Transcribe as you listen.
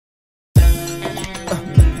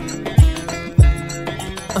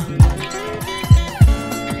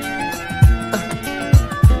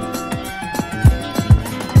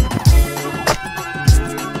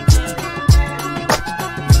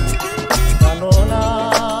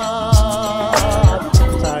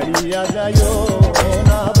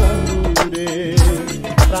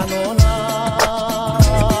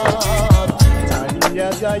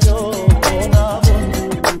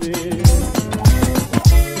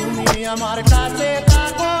আমার কাছে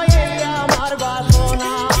থাকো এই আমার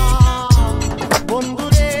বাসনা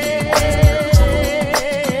বন্ধুরে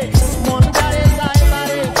মন যারে চায়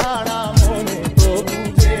তারে ছাড়া মনে তো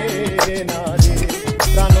বুঝে না রে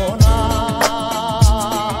প্রাণনাথ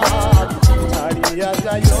ছাড়িয়া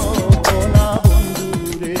যাইও না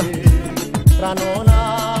বন্ধুরে প্রাণনাথ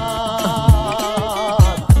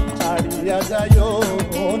ছাড়িয়া যাইও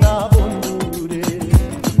না বন্ধুরে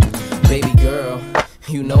Baby girl,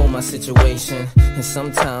 you know my situation, and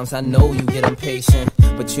sometimes I know you get impatient,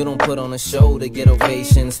 but you don't put on a show to get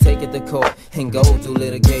ovations. Take it to court and go through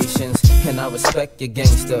litigations, and I respect your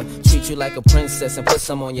gangster. Treat you like a princess and put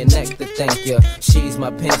some on your neck to thank you. She's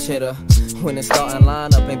my pinch hitter. When the starting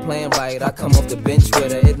lineup ain't playing right, I come off the bench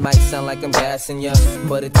with her. It might sound like I'm gassing ya,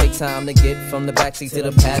 but it takes time to get from the backseat to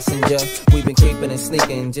the passenger. We've been creeping and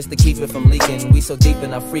sneaking just to keep it from leaking. We so deep in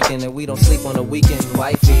our freaking that we don't sleep on the weekend.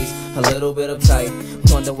 Wifey's a little bit uptight.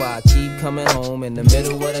 Wonder why I keep coming home in the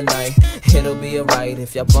middle of the night. It'll be alright. If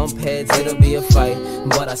y'all bump heads, it'll be a fight.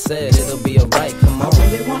 But I said it'll be alright. Come on. I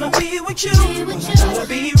really wanna be with you. I gotta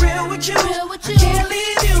be real with you. I can't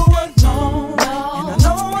leave you alone. And I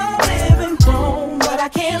know I'm living grown, but I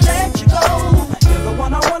can't let you go. You're the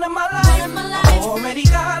one I want in my life. I already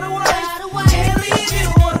got a wife. Can't leave you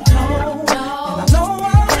alone. And I know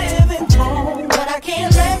I'm living grown, but I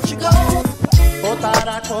can't let you go.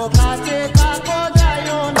 Otara ko kache kako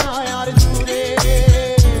jayo na yar dure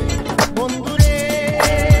bondhure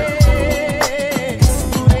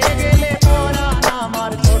dure gele pora na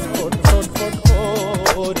mar chot chot chot chot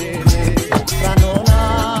kore re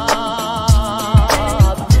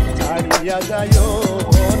pranonath chhadiya jayo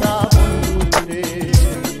na bondhure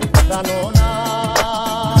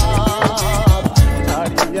pranonath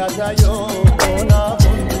chhadiya jayo na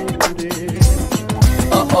bondhure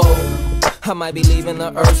Uh-oh, I might be leaving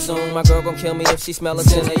the earth soon. My girl gon' kill me if she smell a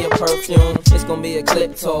scent of your perfume. It's gon' be a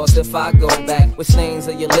clip toss if I go back with stains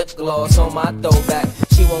of your lip gloss on my throwback.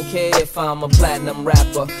 She won't care if I'm a platinum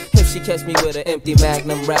rapper, if she catch me with an empty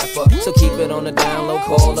magnum wrapper. So keep it on the down low,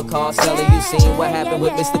 call the car seller. You seen what happened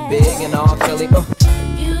with Mr. Big and R. Kelly.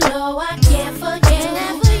 You know I can't forget.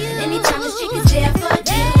 Anytime this chick is there for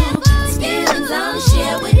you, feelings I'll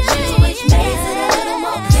share with you, which makes it a little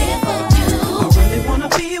more clear for you. I really wanna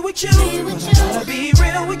be with you. I gotta be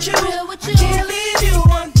real with you. I can't leave you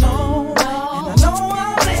alone. And I know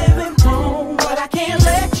I'm living grown, but I can't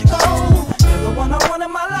let you go. You're the one I want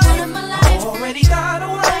in my life. I already got a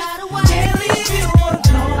wife. Can't leave you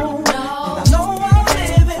alone. And I know I'm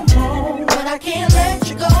living grown, but I can't let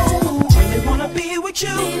you go. Really wanna be with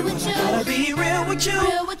you. I gotta be real with you.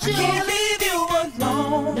 I can't leave you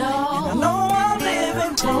alone. And I know I'm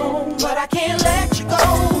living grown, but I can't let you go.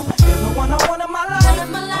 You're the one I want in my life.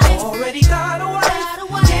 I already got a wife.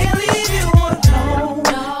 Can't leave you alone.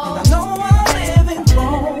 And I know I'm living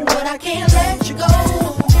grown, but I can't let you go.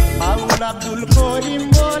 Aul Abdul Karim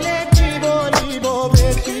bole ki bolibo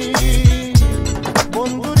beshi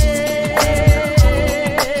bondhure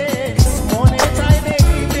mone chai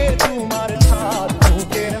dekhite tumar chhat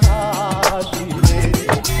muker hashi re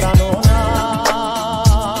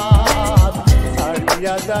pranonath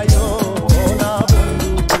chhadiya jayo na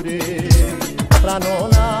bondhure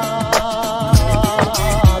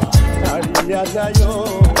pranonath chhadiya jayo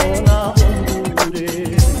na bondhure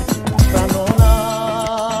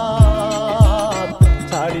pranonath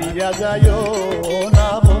chhadiya jayo na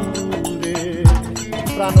bondhure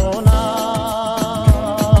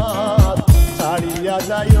pranonath chhadiya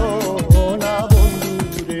jayo